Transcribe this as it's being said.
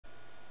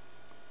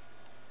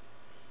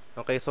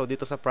Okay, so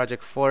dito sa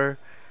project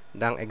 4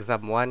 ng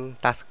exam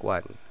 1, task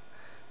 1.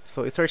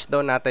 So, i-search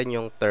daw natin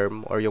yung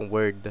term or yung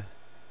word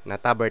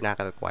na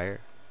tabernacle choir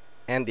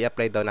and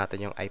i-apply daw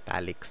natin yung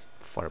italics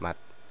format.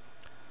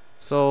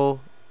 So,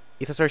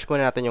 isa-search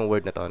muna natin yung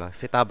word na to, no?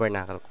 Si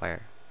tabernacle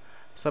choir.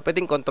 So,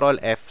 pwedeng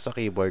Control F sa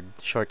keyboard,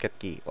 shortcut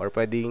key, or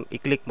pwedeng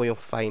i-click mo yung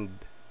find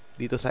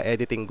dito sa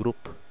editing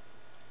group.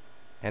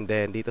 And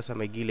then, dito sa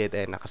may gilid,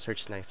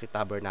 naka-search na si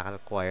tabernacle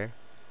choir.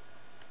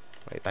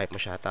 I-type mo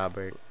siya,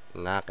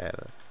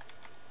 tabernacle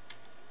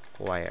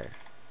choir.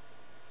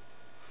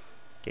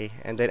 Okay,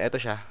 and then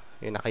ito siya,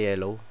 yung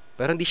naka-yellow.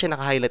 Pero hindi siya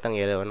naka-highlight ng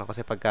yellow, no?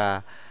 Kasi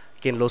pagka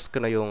kinlose ko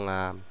na yung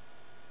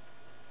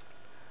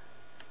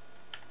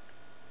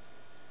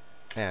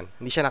ayan,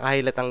 hindi siya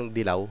naka-highlight ng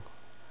dilaw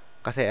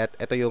kasi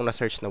ito yung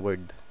na-search na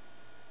word.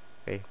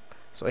 Okay,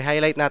 so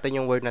i-highlight natin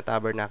yung word na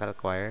tabernacle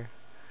choir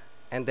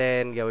and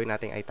then gawin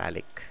nating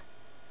italic.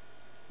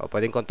 O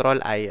pwedeng Control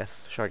I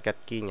as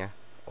shortcut key niya,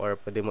 or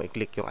pwede mo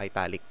i-click yung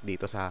italic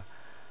dito sa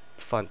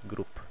font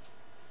group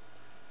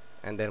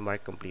and then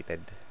mark completed.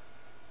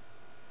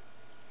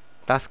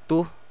 Task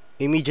 2,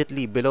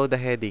 immediately below the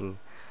heading,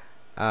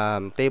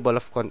 table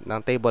of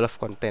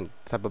content,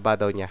 sa baba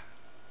daw niya.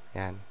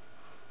 Yan.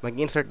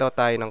 Mag-insert daw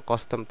tayo ng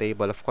custom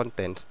table of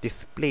contents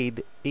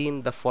displayed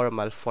in the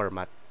formal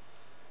format.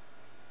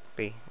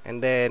 Okay. And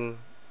then,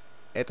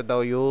 ito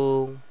daw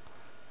yung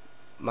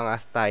mga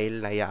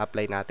style na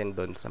i-apply natin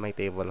doon sa may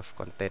table of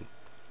content.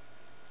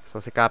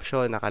 So, si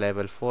caption,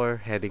 naka-level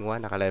 4, heading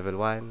 1, naka-level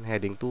 1,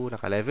 heading 2,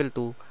 naka-level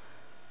 2,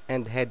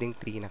 and heading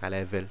 3,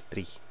 naka-level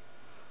 3.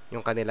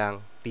 Yung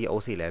kanilang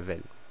TOC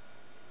level.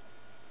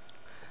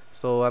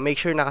 So, make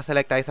sure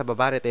nakaselect tayo sa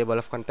baba ng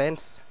table of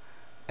contents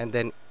and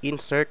then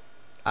insert,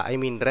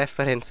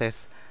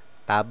 references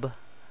tab.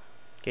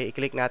 Okay,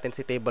 i-click natin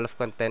si table of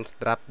contents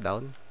drop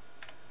down.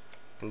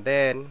 And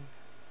then,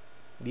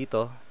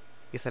 dito,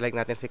 i-select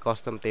natin si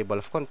custom table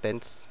of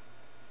contents.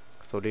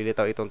 So,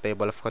 lilitaw itong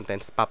table of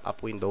contents pop-up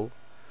window.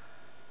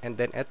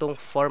 And then, itong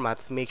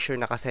formats, make sure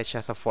nakaset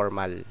siya sa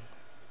formal.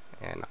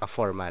 Ayan,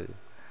 naka-formal.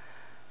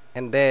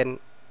 And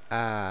then,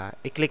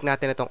 i-click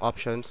natin itong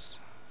options.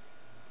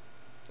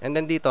 And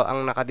then dito,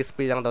 ang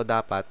naka-display lang daw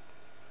dapat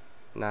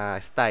na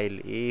style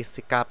is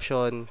si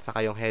caption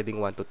saka yung heading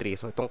 1 to 3.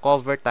 So, itong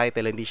cover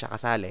title, hindi siya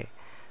kasali.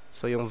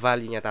 So, yung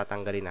value niya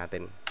tatanggalin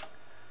natin.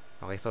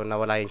 Okay, so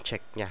nawala yung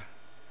check niya.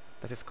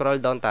 Tapos scroll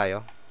down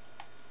tayo.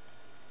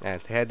 Ayan,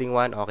 si heading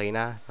 1, okay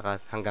na.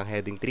 Saka hanggang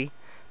heading 3.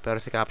 Pero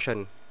si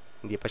caption,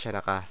 hindi pa siya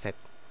nakaset.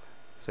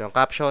 So, yung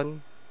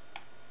caption,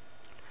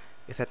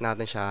 iset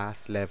natin siya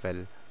as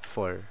level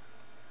 4.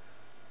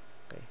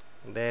 Okay.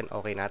 And then,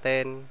 okay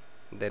natin.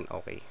 And then,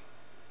 okay.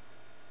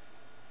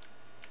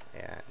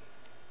 Ayan.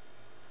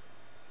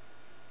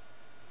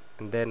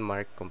 And then,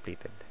 mark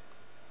completed.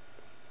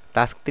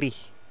 Task 3.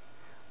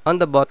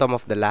 On the bottom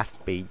of the last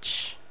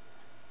page.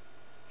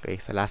 Okay,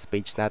 sa last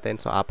page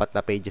natin. So, apat na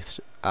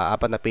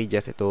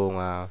pages itong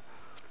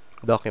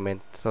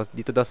document. So,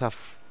 dito daw sa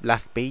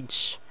last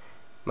page,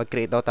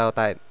 mag-create daw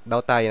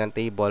tayo ng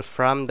table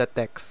from the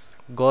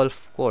text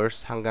golf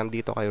course hanggang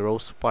dito kay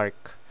Rose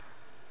Park.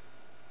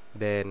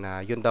 Then,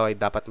 yun daw ay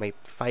dapat may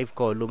 5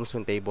 columns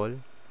yung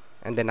table.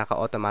 And then,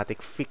 naka-automatic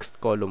fixed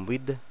column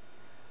width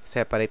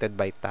separated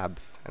by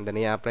tabs. And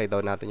then, i-apply daw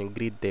natin yung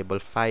grid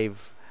table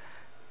 5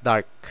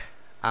 dark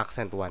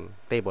accent 1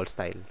 table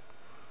style.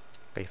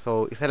 Okay,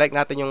 so, iselect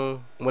natin yung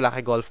mula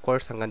kay golf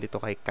course hanggang dito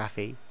kay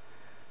cafe.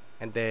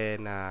 And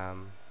then,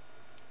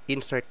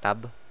 insert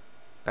tab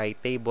kay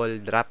table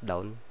drop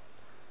down.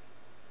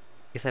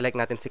 Iselect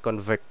natin si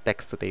convert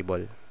text to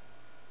table.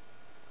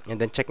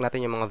 And then, check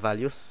natin yung mga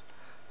values.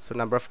 So,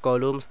 number of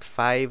columns,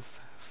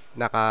 5,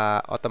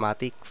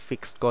 naka-automatic,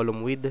 fixed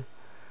column width,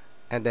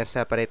 and then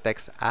separate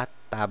text at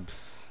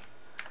tabs.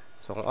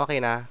 So, kung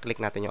okay na, click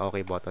natin yung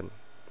okay button.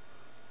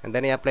 And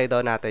then, i-apply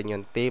daw natin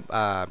yung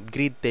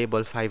grid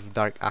table 5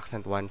 dark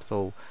accent 1.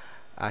 So,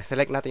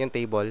 select natin yung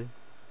table.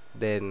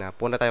 Then,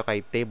 punta tayo kay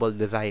table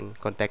design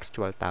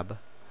contextual tab.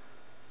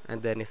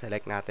 And then,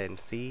 i-select natin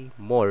si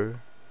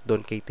more,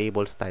 doon kay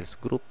table styles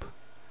group.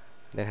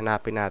 Then,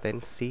 hanapin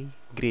natin si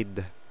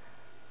grid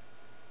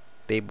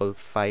table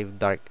 5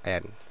 dark,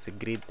 ayan, si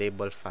grid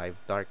table 5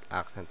 dark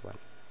accent 1.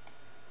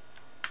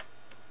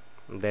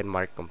 And then,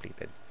 mark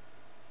completed.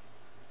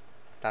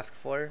 Task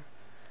 4.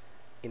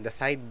 In the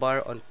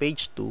sidebar on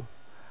page 2,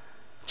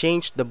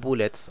 change the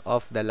bullets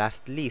of the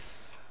last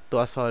list to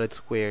a solid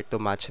square to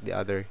match the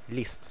other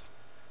lists.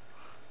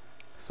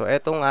 So,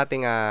 etong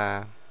ating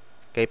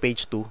kay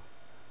page 2,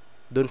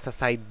 dun sa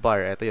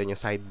sidebar, ito yun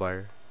yung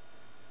sidebar.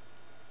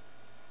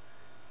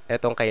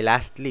 Etong kay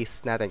last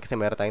list natin, kasi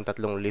meron tayong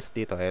tatlong list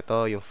dito.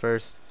 Ito yung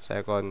first,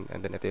 second,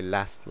 and then ito yung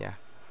last niya.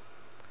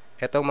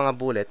 Etong mga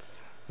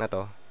bullets na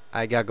to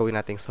ay gagawin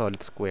nating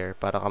solid square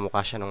para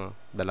kamukha siya ng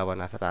dalawa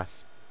nasa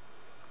taas.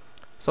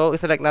 So,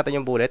 iselect natin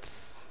yung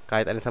bullets,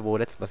 kahit alin sa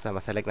bullets, basta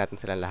maselect natin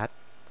silang lahat.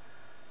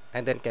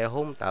 And then, kay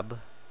home tab,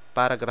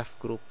 paragraph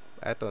group,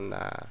 eto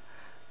na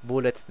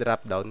bullets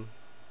drop down,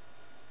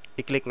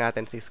 i-click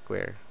natin si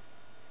square,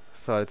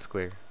 solid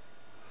square.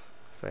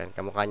 So, yan.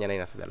 Kamukha niya na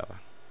yung nasa dalawa.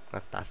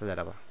 Nasa taas na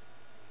dalawa.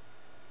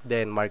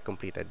 Then, mark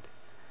completed.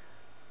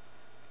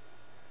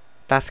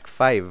 Task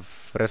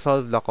 5.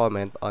 Resolve the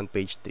comment on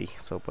page 3.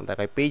 So, punta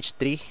kay page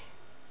 3.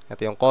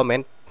 Ito yung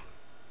comment.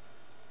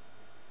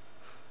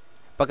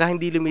 Pagka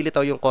hindi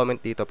lumilitaw yung comment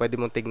dito, pwede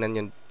mong tignan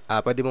yun.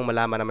 Pwede mong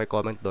malaman na may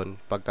comment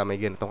doon pagka may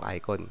ganitong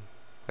icon.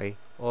 Okay?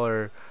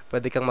 Or,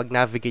 pwede kang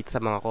mag-navigate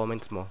sa mga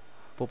comments mo.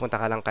 Pupunta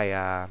ka lang kay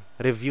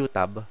review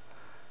tab.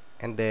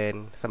 And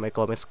then, sa may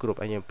comments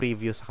group, ay yung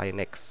preview sa kay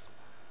next.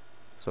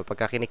 So,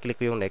 pagka kiniklik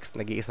ko yung next,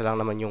 nag-iisa lang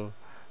naman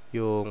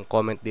yung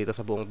comment dito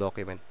sa buong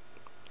document.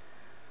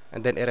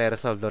 And then,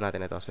 i-resolve daw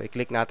natin ito. So,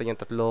 i-click natin yung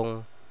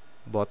tatlong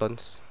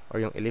buttons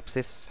or yung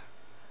ellipsis.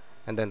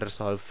 And then,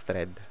 resolve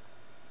thread.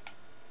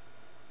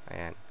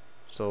 Ayan.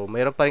 So,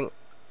 mayroon pa rin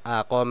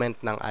comment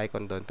ng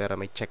icon doon, pero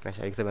may check na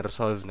siya. Ibig sabihin,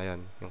 resolve na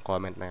yun, yung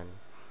comment na yun.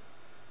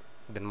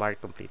 Then, mark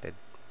completed.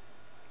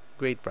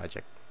 Great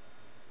project.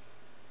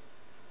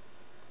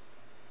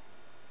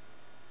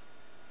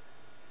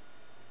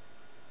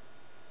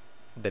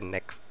 The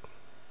next